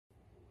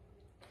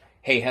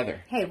Hey,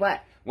 Heather. Hey,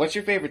 what? What's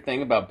your favorite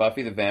thing about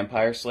Buffy the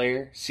Vampire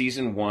Slayer,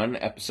 Season 1,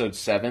 Episode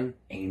 7,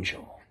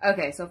 Angel?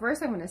 Okay, so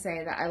first I'm going to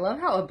say that I love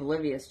how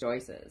oblivious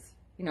Joyce is.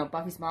 You know,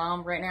 Buffy's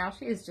mom right now,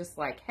 she is just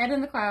like head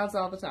in the clouds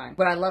all the time.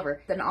 But I love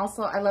her. Then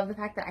also, I love the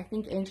fact that I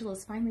think Angel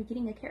is finally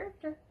getting a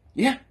character.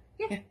 Yeah.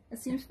 Yeah, it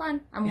seems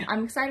fun.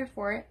 I'm excited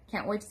for it.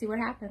 Can't wait to see what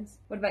happens.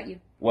 What about you?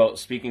 Well,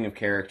 speaking of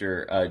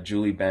character,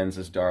 Julie Benz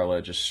as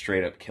Darla just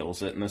straight up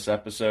kills it in this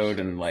episode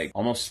and, like,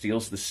 almost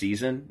steals the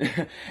season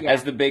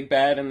as the big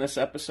bad in this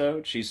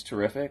episode. She's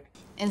terrific.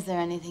 Is there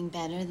anything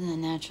better than a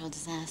natural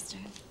disaster?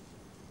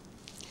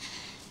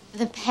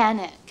 The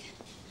panic.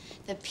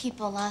 The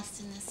people lost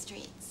in the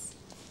streets.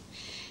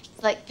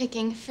 It's like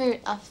picking fruit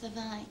off the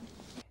vine.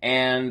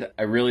 And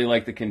I really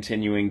like the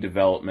continuing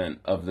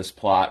development of this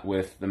plot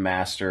with the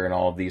Master and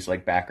all of these,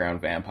 like, background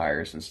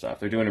vampires and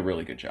stuff. They're doing a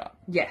really good job.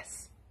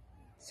 Yes.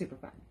 Super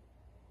fun.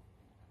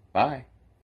 Bye.